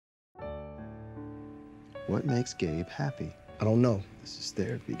What makes Gabe happy? I don't know. This is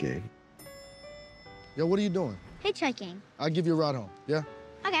therapy, Gabe. Yo, what are you doing? Hitchhiking. I'll give you a ride home, yeah?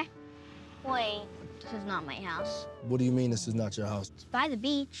 Okay. Wait, this is not my house. What do you mean this is not your house? It's by the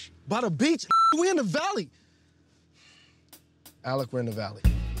beach. By the beach? We in the valley. Alec, we're in the valley.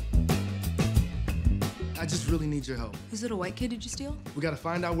 I just really need your help. Is it a white kid did you steal? We gotta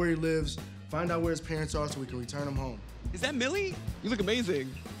find out where he lives, find out where his parents are so we can return him home. Is that Millie? You look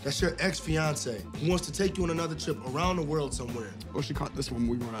amazing. That's your ex-fiance who wants to take you on another trip around the world somewhere. Well, she caught this when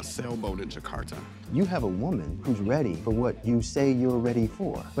we were on a sailboat in Jakarta. You have a woman who's ready for what you say you're ready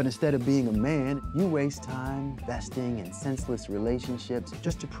for. But instead of being a man, you waste time investing in senseless relationships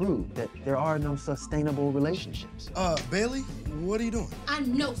just to prove that there are no sustainable relationships. Bailey, what are you doing? I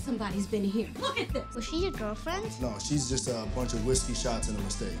know somebody's been here. Look at this. Was she your girlfriend? No, she's just a bunch of whiskey shots and a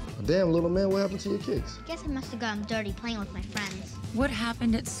mistake. Damn, little man, what happened to your kicks? I guess I must have gotten dirty playing with my friends. What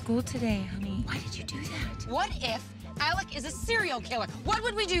happened at school today, honey? Why did you do that? What if Alec is a serial killer? What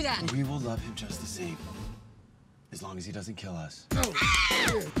would we do then? We will love him just the same, as long as he doesn't kill us.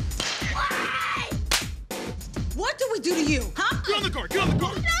 What do we do to you, huh? Get on the car, get on the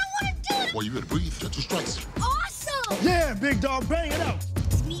car! I want to do it! Well, you better breathe. That's two strikes. Awesome! Yeah, big dog, bang it out.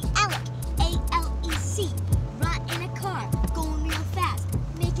 It's me, Alec. A-L-E-C. Right in a car, going real fast,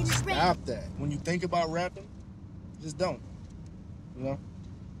 making it rain. Stop that. When you think about rapping, just don't. You know?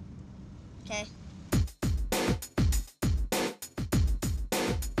 Okay.